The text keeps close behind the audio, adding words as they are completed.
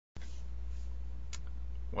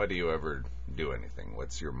Why do you ever do anything?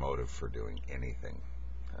 What's your motive for doing anything?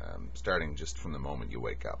 Starting just from the moment you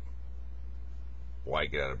wake up. Why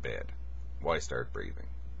get out of bed? Why start breathing?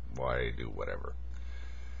 Why do whatever?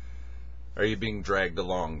 Are you being dragged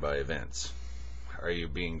along by events? Are you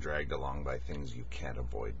being dragged along by things you can't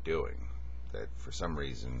avoid doing? That for some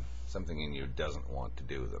reason, something in you doesn't want to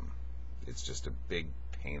do them. It's just a big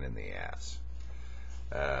pain in the ass.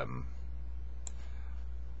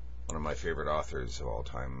 One of my favorite authors of all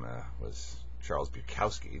time was Charles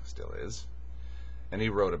Bukowski, still is, and he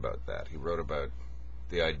wrote about that. He wrote about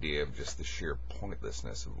the idea of just the sheer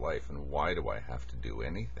pointlessness of life and why do I have to do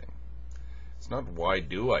anything? It's not why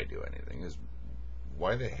do I do anything, it's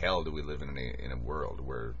why the hell do we live in a world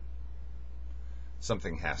where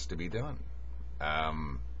something has to be done?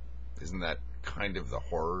 Isn't that kind of the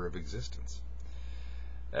horror of existence?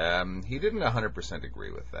 He didn't 100%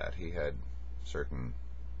 agree with that. He had certain,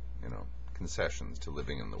 concessions to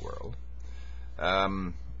living in the world.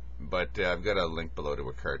 But I've got a link below to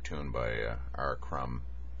a cartoon by R. Crumb,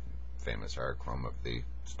 famous R. Crumb of the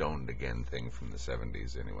Stoned Again thing from the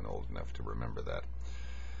 70s, anyone old enough to remember that,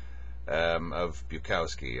 of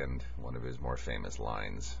Bukowski, and one of his more famous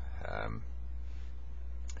lines.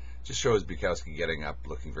 Just shows Bukowski getting up,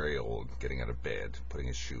 looking very old, getting out of bed, putting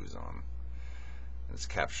his shoes on. And it's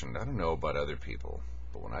captioned, "I don't know about other people,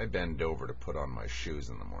 but when I bend over to put on my shoes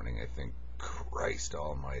in the morning, I think, Christ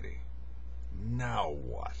almighty, now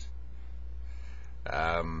what?"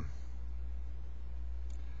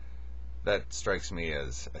 That strikes me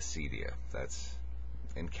as acedia. That's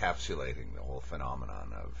encapsulating the whole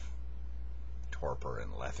phenomenon of torpor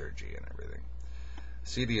and lethargy and everything.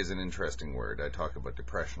 Acedia is an interesting word. I talk about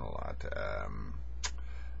depression a lot.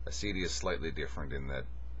 Acedia is slightly different in that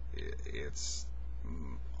it's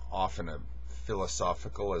often a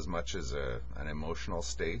philosophical as much as an emotional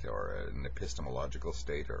state, or an epistemological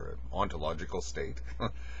state, or an ontological state.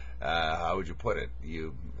 How would you put it?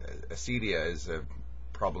 Acedia is a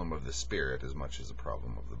problem of the spirit as much as a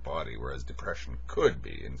problem of the body, whereas depression could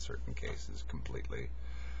be, in certain cases, completely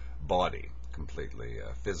body, completely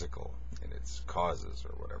physical in its causes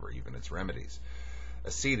or whatever, even its remedies.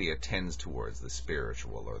 Acedia tends towards the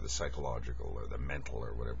spiritual or the psychological or the mental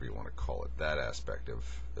or whatever you want to call it, that aspect of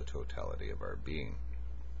the totality of our being.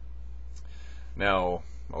 Now,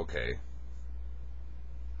 okay,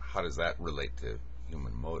 how does that relate to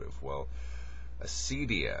human motive? Well,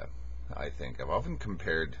 acedia, I think, I've often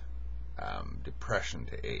compared depression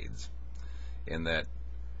to AIDS, in that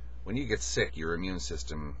when you get sick, your immune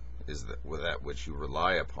system is that which you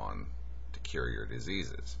rely upon to cure your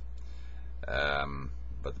diseases.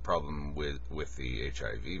 But the problem with the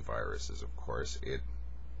HIV virus is, of course, it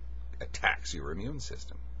attacks your immune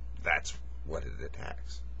system. That's what it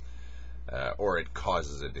attacks. Or it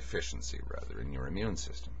causes a deficiency, rather, in your immune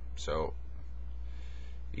system. So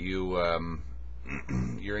you're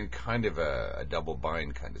in kind of a double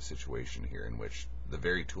bind kind of situation here, in which the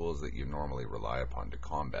very tools that you normally rely upon to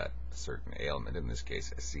combat a certain ailment, in this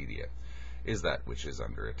case acedia, is that which is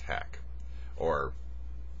under attack, or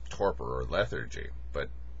torpor or lethargy. But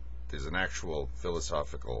there's an actual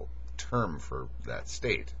philosophical term for that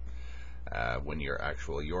state, when your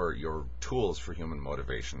tools for human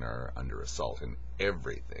motivation are under assault, and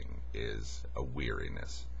everything is a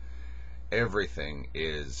weariness. Everything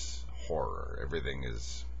is horror. Everything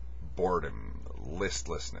is boredom,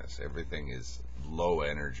 listlessness. Everything is low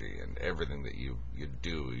energy, and everything that you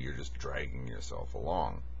do, you're just dragging yourself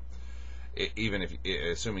along. Even if,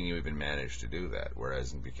 assuming you even manage to do that.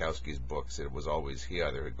 Whereas in Bukowski's books, it was always he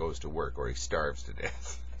either goes to work or he starves to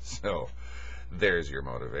death. So there's your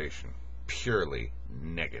motivation. Purely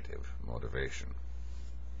negative motivation.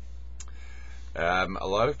 A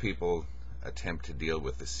lot of people attempt to deal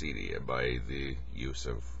with acedia by the use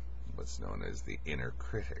of what's known as the inner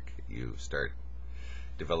critic. You start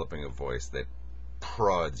developing a voice that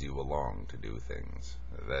prods you along to do things.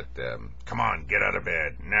 That, come on, get out of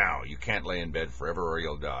bed now. You can't lay in bed forever or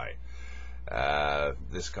you'll die.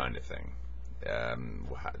 This kind of thing.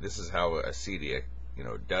 This is how acedia,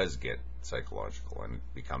 does get psychological, and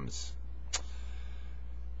it becomes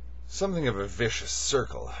something of a vicious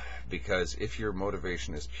circle. Because if your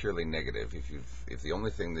motivation is purely negative, if the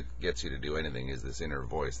only thing that gets you to do anything is this inner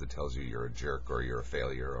voice that tells you you're a jerk or you're a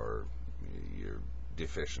failure or you're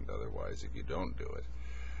deficient otherwise if you don't do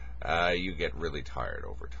it, you get really tired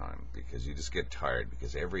over time, because you just get tired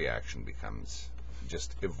because every action becomes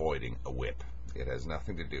just avoiding a whip. It has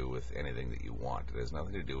nothing to do with anything that you want. It has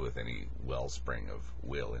nothing to do with any wellspring of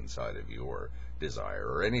will inside of you or desire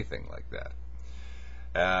or anything like that.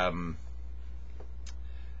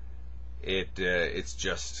 It's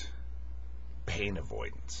just pain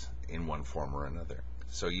avoidance in one form or another.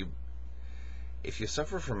 So if you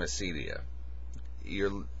suffer from acedia,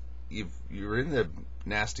 you're in a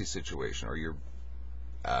nasty situation, or you're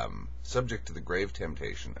subject to the grave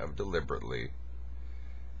temptation of deliberately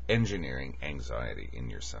engineering anxiety in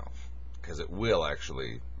yourself, because it will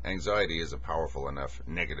actually. Anxiety is a powerful enough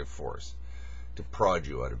negative force to prod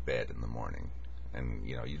you out of bed in the morning. And,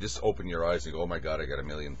 you just open your eyes and go, oh my God, I got a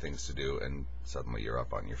million things to do. And suddenly you're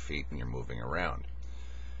up on your feet and you're moving around.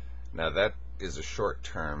 Now, that is a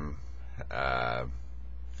short-term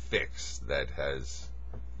fix that has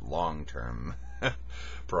long-term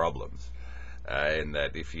problems. In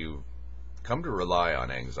that if you come to rely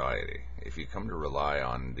on anxiety, if you come to rely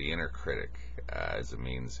on the inner critic as a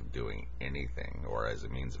means of doing anything, or as a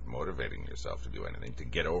means of motivating yourself to do anything, to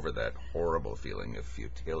get over that horrible feeling of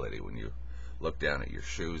futility when you look down at your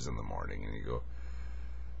shoes in the morning and you go,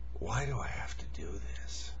 why do I have to do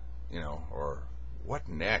this? Or what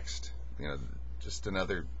next? Just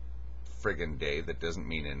another friggin' day that doesn't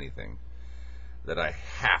mean anything, that I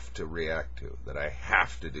have to react to, that I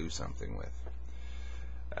have to do something with.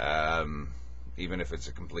 Even if it's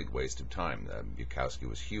a complete waste of time. Bukowski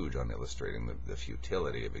was huge on illustrating the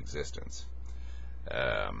futility of existence.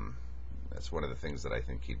 That's one of the things that I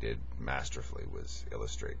think he did masterfully, was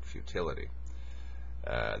illustrate futility,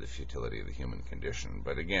 the futility of the human condition.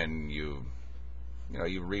 But again, you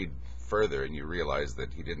read further and you realize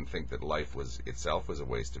that he didn't think that life itself was a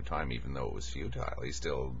waste of time, even though it was futile. He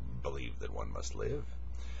still believed that one must live,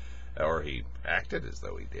 or he acted as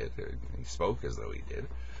though he did, or he spoke as though he did.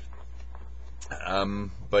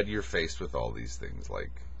 But you're faced with all these things,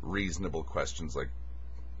 like reasonable questions like,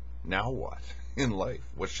 now what in life?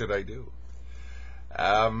 What should I do?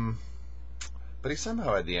 But he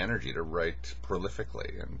somehow had the energy to write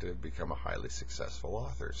prolifically and to become a highly successful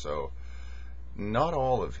author. So not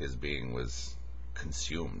all of his being was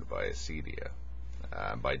consumed by acedia,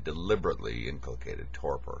 by deliberately inculcated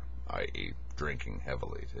torpor, i.e. drinking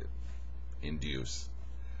heavily to induce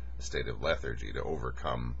a state of lethargy to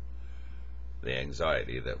overcome the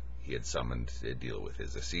anxiety that he had summoned to deal with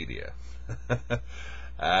his acedia.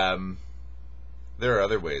 There are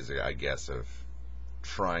other ways, I guess, of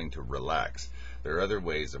trying to relax. There are other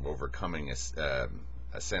ways of overcoming a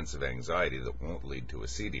sense of anxiety that won't lead to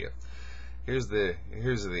acedia. Here's the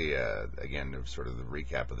again, sort of the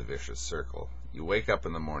recap of the vicious circle. You wake up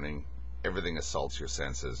in the morning, everything assaults your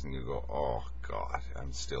senses, and you go, oh God,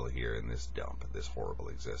 I'm still here in this dump, this horrible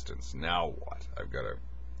existence. Now what? I've got to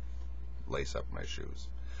lace up my shoes.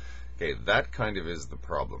 Okay, that kind of is the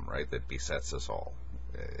problem, right, that besets us all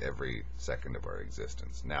every second of our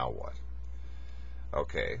existence. Now what?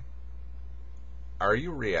 Okay, are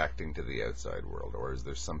you reacting to the outside world, or is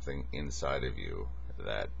there something inside of you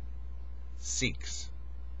that seeks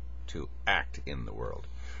to act in the world?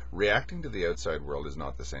 Reacting to the outside world is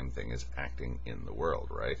not the same thing as acting in the world,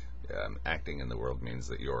 right? Acting in the world means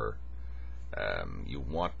that you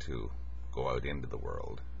want to go out into the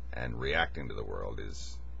world, and reacting to the world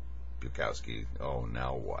is Bukowski, oh,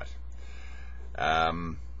 now what?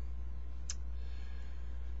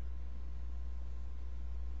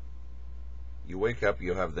 You wake up,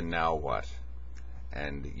 you have the now what,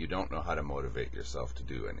 and you don't know how to motivate yourself to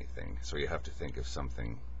do anything, so you have to think of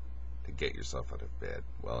something to get yourself out of bed.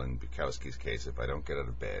 Well, in Bukowski's case, if I don't get out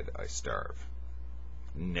of bed, I starve.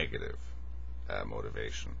 Negative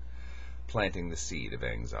motivation. Planting the seed of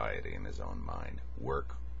anxiety in his own mind.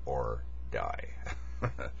 Work or die.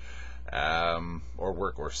 Or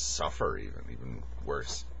work or suffer, even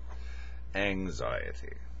worse.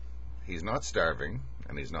 Anxiety. He's not starving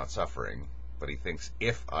and he's not suffering, but he thinks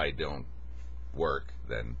if I don't work,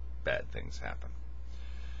 then bad things happen.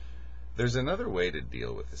 There's another way to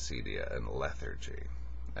deal with acedia and lethargy,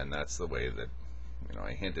 and that's the way that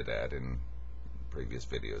I hinted at in previous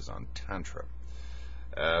videos on Tantra.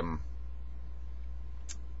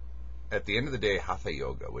 At the end of the day, Hatha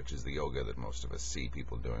Yoga, which is the yoga that most of us see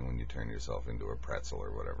people doing when you turn yourself into a pretzel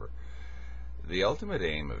or whatever, the ultimate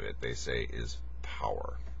aim of it, they say, is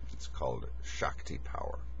power. It's called Shakti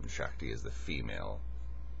power. And Shakti is the female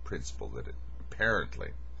principle that it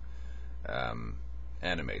apparently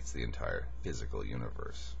animates the entire physical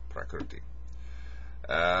universe, Prakriti.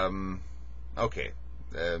 Okay,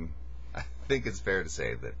 I think it's fair to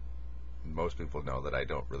say that most people know that I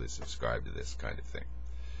don't really subscribe to this kind of thing.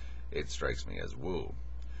 It strikes me as woo.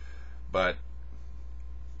 But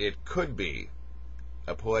it could be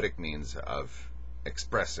a poetic means of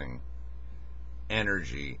expressing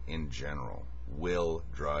energy in general, will,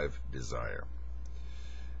 drive, desire.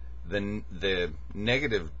 The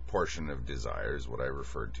negative portion of desire is what I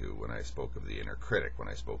referred to when I spoke of the inner critic, when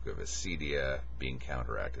I spoke of acedia being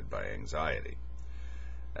counteracted by anxiety.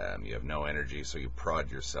 You have no energy, so you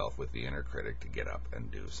prod yourself with the inner critic to get up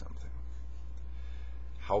and do something.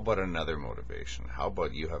 How about another motivation? How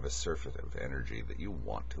about you have a surfeit of energy that you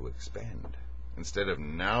want to expend? Instead of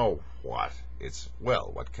now what? It's,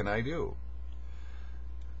 well, what can I do?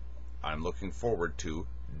 I'm looking forward to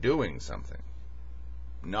doing something.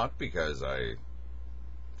 Not because I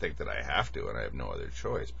think that I have to and I have no other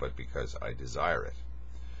choice, but because I desire it.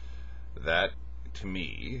 That, to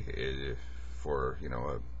me, is for,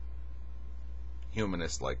 a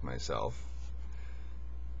humanist like myself.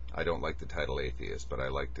 I don't like the title atheist, but I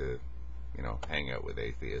like to, hang out with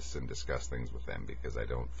atheists and discuss things with them because I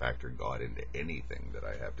don't factor God into anything that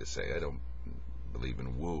I have to say. I don't believe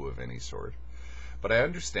in woo of any sort. But I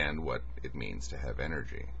understand what it means to have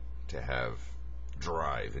energy, to have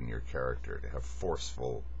drive in your character, to have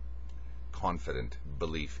forceful, confident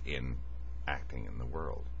belief in acting in the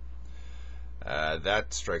world.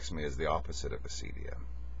 That strikes me as the opposite of acedia.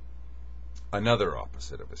 Another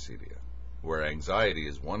opposite of acedia, where anxiety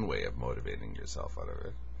is one way of motivating yourself out of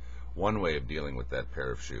it, one way of dealing with that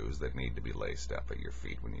pair of shoes that need to be laced up at your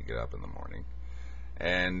feet when you get up in the morning,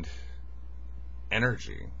 and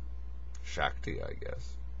energy, Shakti, I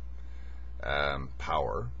guess,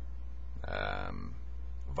 power,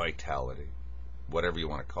 vitality, whatever you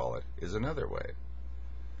want to call it, is another way.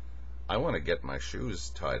 I want to get my shoes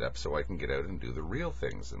tied up so I can get out and do the real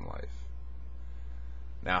things in life.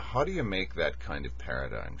 Now, how do you make that kind of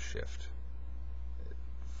paradigm shift?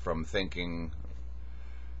 From thinking,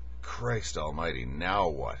 Christ almighty, now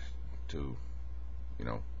what? To,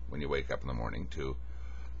 when you wake up in the morning, to,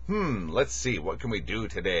 let's see, what can we do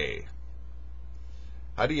today?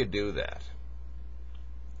 How do you do that?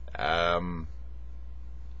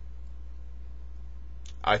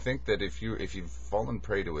 I think that if you've fallen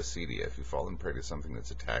prey to acedia, if you've fallen prey to something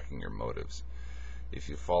that's attacking your motives, if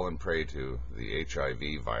you've fallen prey to the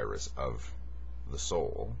HIV virus of the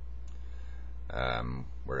soul,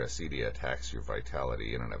 where acedia attacks your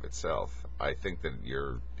vitality in and of itself, I think that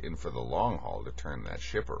you're in for the long haul to turn that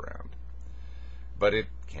ship around. But it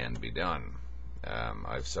can be done.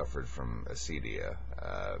 I've suffered from acedia.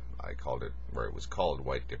 I called it, where it was called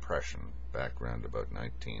white depression, back around about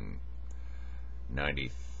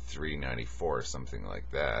 1993, 94, something like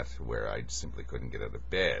that, where I simply couldn't get out of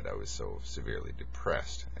bed. I was so severely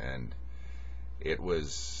depressed. And it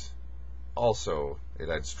was also, it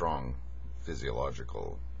had strong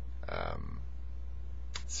physiological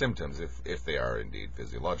symptoms, if they are indeed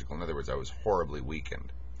physiological. In other words, I was horribly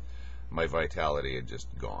weakened. My vitality had just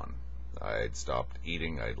gone. I had stopped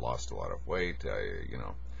eating. I had lost a lot of weight.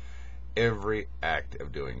 Every act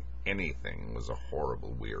of doing anything was a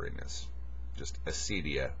horrible weariness. Just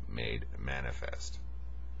acedia made manifest.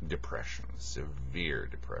 Depression, severe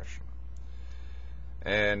depression.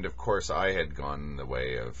 And of course, I had gone the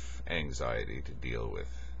way of anxiety to deal with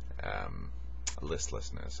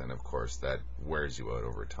listlessness, and of course that wears you out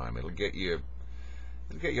over time. It'll get you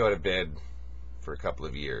out of bed for a couple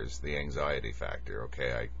of years. The anxiety factor.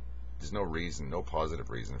 Okay, there's no reason, no positive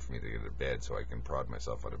reason for me to get out of bed, so I can prod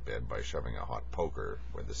myself out of bed by shoving a hot poker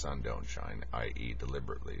where the sun don't shine, i.e.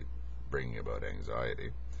 deliberately bringing about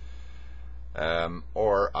anxiety.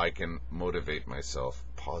 Or I can motivate myself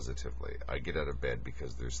positively. I get out of bed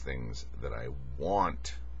because there's things that I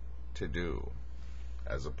want to do,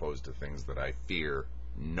 as opposed to things that I fear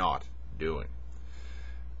not doing.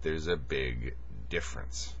 There's a big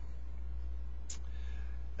difference.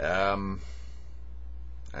 And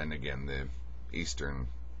again, the Eastern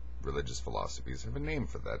religious philosophies have a name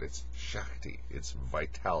for that. It's Shakti. It's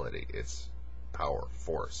vitality. It's power,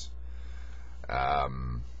 force.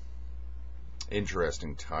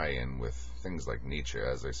 Interesting tie-in with things like Nietzsche.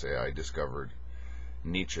 As I say, I discovered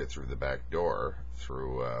Nietzsche through the back door,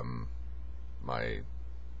 through my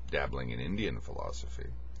dabbling in Indian philosophy.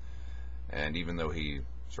 And even though he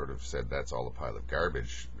sort of said that's all a pile of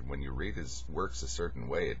garbage, when you read his works a certain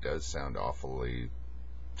way, it does sound awfully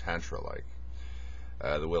Tantra-like.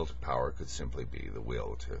 The will to power could simply be the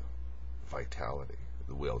will to vitality,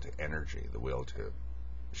 the will to energy, the will to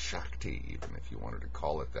Shakti, even if you wanted to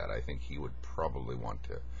call it that. I think he would probably want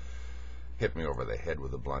to hit me over the head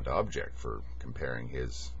with a blunt object for comparing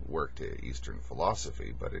his work to Eastern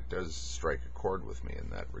philosophy, but it does strike a chord with me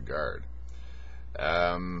in that regard.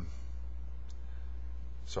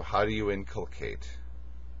 So how do you inculcate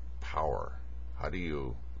power? How do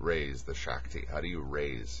you raise the Shakti? How do you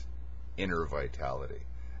raise inner vitality,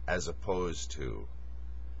 as opposed to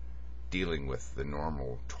dealing with the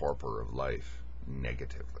normal torpor of life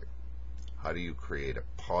negatively? How do you create a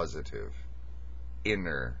positive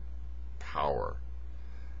inner power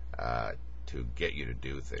to get you to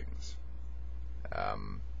do things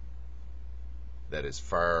that is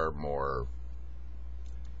far more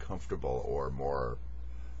comfortable or more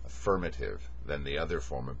affirmative than the other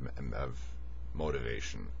form of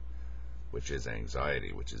motivation, which is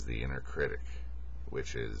anxiety, which is the inner critic,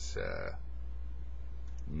 which is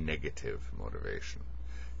negative motivation.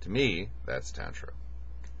 To me, that's Tantra.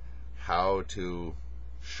 How to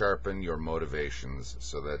sharpen your motivations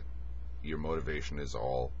so that your motivation is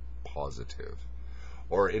all positive,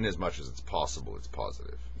 or in as much as it's possible, it's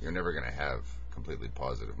positive. You're never going to have completely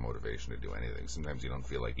positive motivation to do anything. Sometimes you don't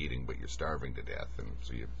feel like eating, but you're starving to death, and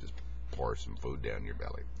so you just pour some food down your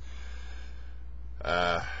belly.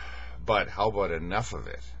 But how about enough of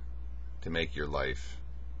it to make your life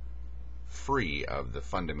free of the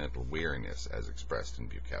fundamental weariness as expressed in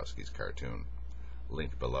Bukowski's cartoon,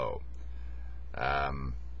 link below.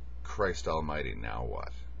 Christ almighty, now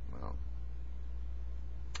what? Well,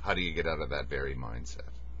 how do you get out of that very mindset?